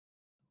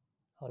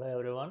Hello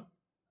everyone,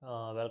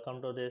 welcome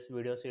to this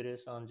video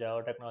series on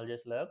Java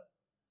Technologies Lab.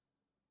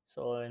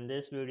 So in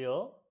this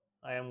video,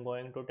 I am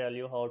going to tell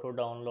you how to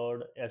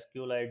download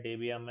SQLite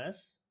DBMS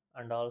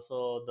and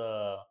also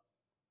the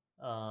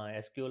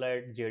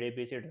SQLite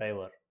JDBC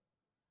driver.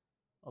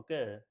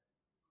 Okay,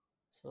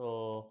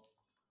 so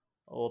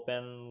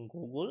open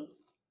Google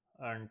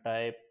and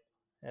type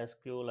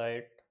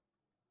SQLite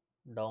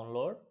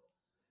download.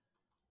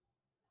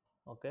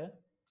 Okay,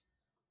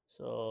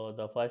 so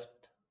the first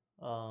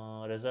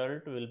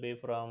result will be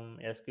from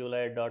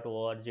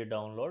SQLite.org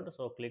download.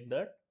 So click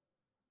that.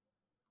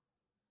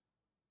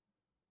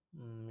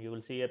 You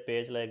will see a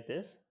page like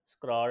this.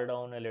 Scroll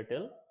down a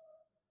little.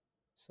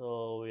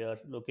 So we are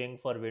looking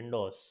for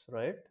Windows,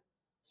 right?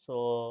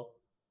 So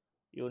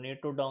you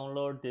need to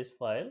download this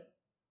file,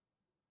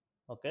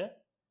 okay?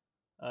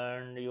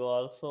 And you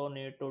also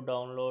need to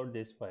download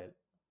this file.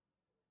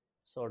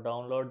 So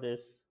download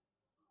this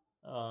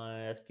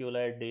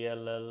SQLite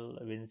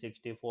DLL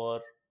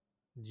Win64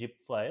 zip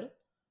file,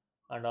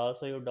 and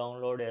also you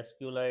download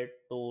SQLite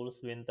Tools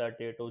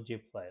Win32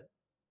 zip file,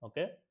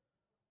 okay?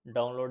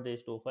 Download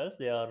these two files.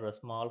 They are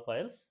small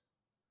files,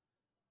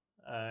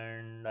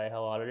 and I have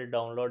already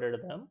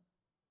downloaded them.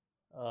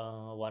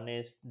 One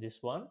is this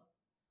one,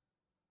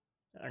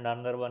 and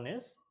another one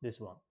is this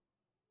one.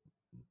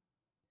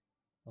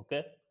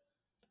 Okay,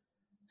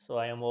 so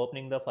I am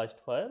opening the first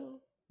file,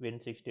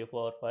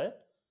 Win64 file.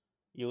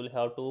 You will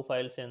have two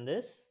files in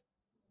this,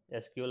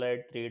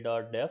 SQLite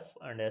 3.def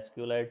and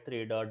SQLite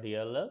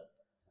 3.dll.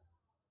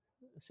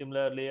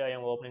 Similarly, I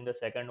am opening the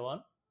second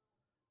one.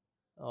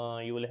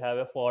 You will have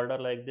a folder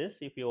like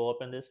this. If you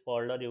open this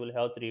folder, you will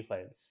have three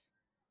files.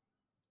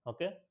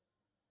 Okay,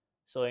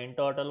 so in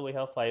total we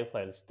have five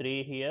files,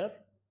 three here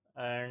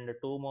and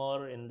two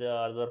more in the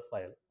other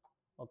file.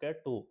 Okay,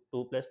 two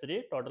plus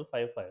three, total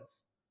five files.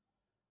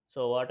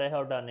 So what I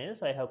have done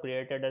is I have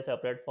created a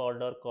separate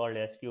folder called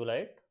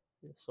SQLite.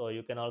 So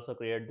you can also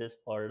create this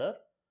folder,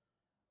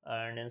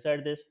 and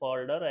inside this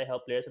folder I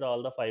have placed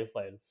all the five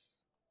files.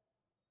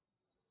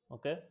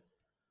 Okay,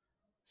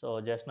 so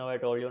just now I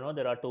told you,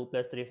 there are 2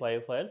 plus 3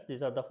 5 files.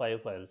 These are the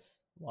five files,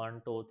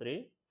 1 2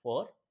 3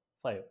 4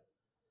 5.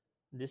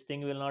 This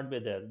thing will not be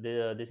there.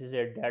 This is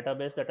a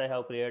database that I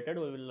have created.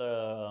 We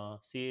will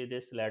see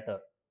this later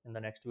in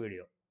the next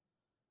video.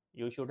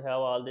 You should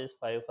have all these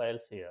five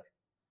files here.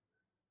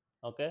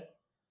 Okay,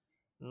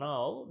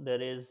 now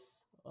there is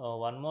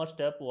one more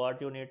step.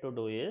 What you need to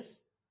do is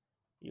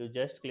you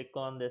just click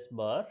on this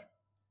bar,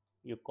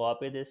 you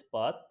copy this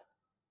path,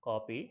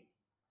 copy,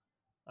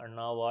 and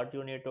now what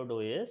you need to do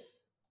is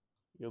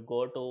you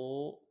go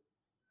to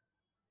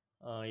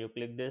you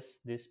click this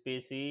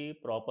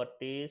PC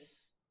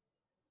properties,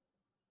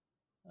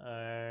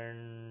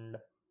 and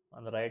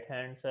on the right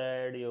hand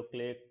side you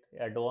click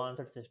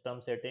advanced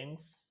system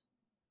settings.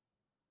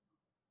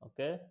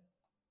 Okay,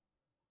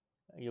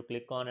 you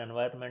click on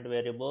environment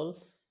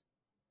variables,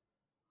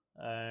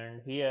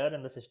 and here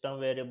in the system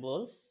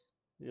variables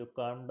you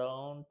come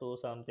down to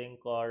something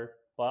called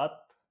path.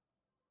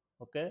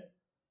 Okay,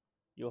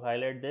 you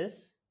highlight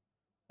this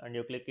and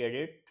you click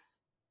edit.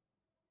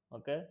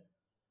 Okay,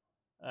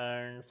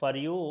 and for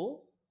you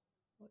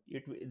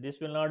this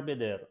will not be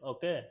there.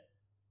 Okay,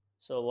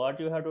 so what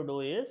you have to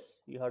do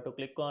is you have to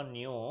click on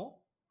new,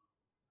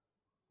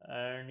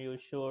 and you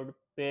should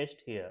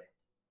paste here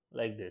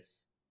like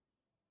this.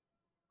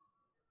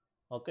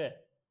 Okay,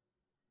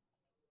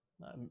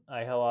 I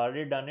have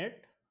already done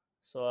it,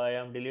 so I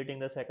am deleting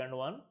the second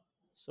one.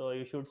 So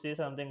you should see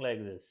something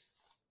like this.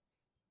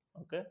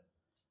 Okay,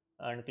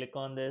 and click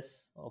on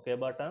this OK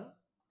button.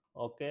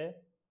 Okay,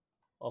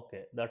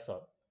 okay, that's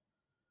all.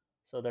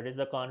 So that is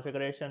the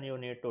configuration you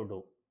need to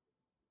do,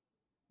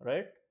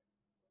 right?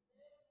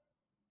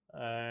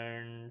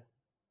 And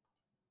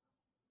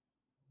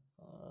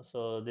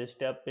so this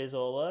step is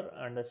over,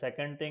 and the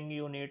second thing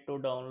you need to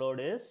download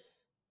is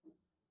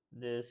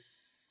this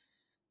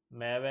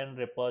Maven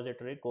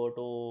repository. Go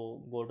to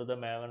the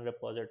Maven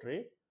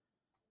repository.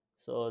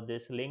 So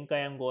this link I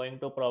am going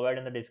to provide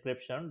in the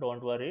description,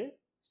 don't worry.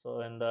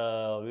 So in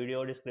the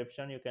video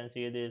description you can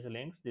see these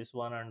links, this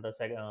one and the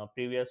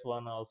previous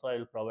one also. I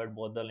will provide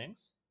both the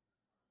links.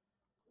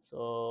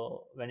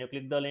 So when you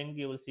click the link,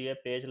 you will see a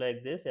page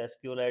like this,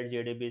 SQLite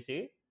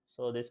JDBC.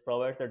 So this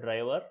provides the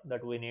driver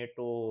that we need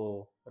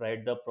to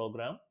write the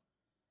program.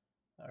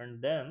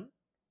 And then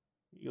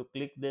you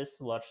click this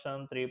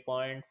version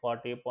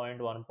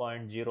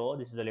 3.40.1.0.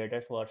 This is the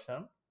latest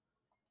version.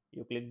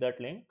 You click that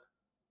link,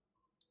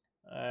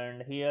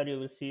 and here you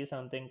will see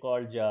something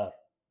called jar.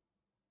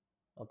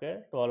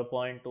 Okay,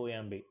 12.2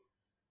 MB.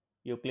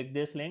 You click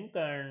this link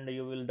and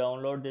you will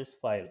download this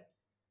file.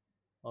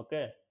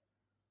 Okay,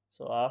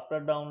 so after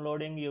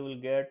downloading you will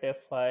get a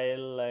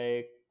file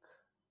like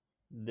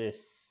this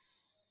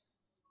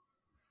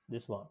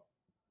one,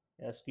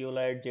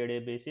 SQLite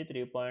JDBC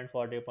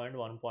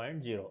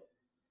 3.40.1.0.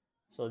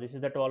 So this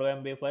is the 12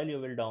 MB file you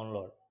will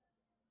download.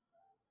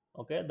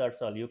 Okay,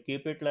 that's all. You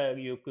keep it like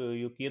you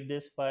keep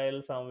this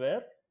file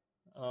somewhere.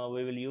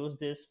 We will use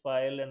this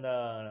file in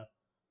the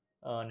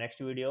next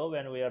video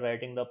when we are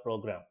writing the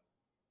program.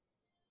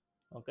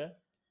 Okay,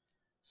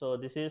 so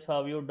this is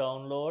how you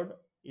download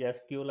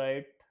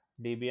SQLite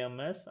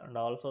DBMS and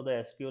also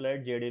the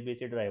SQLite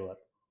JDBC driver.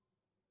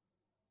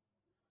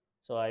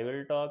 So I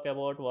will talk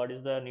about what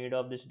is the need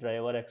of this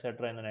driver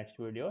etc. in the next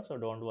video. So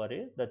don't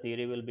worry, the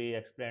theory will be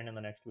explained in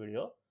the next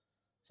video.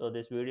 So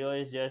this video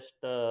is just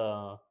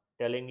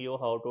telling you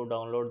how to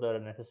download the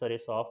necessary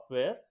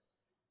software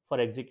for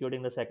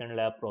executing the second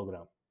lab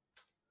program.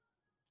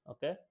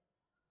 Okay.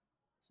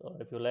 So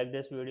if you like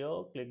this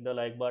video, click the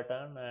like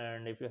button,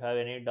 and if you have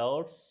any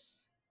doubts,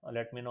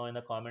 let me know in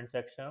the comment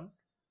section.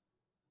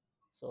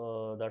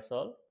 So that's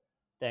all.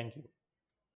 Thank you.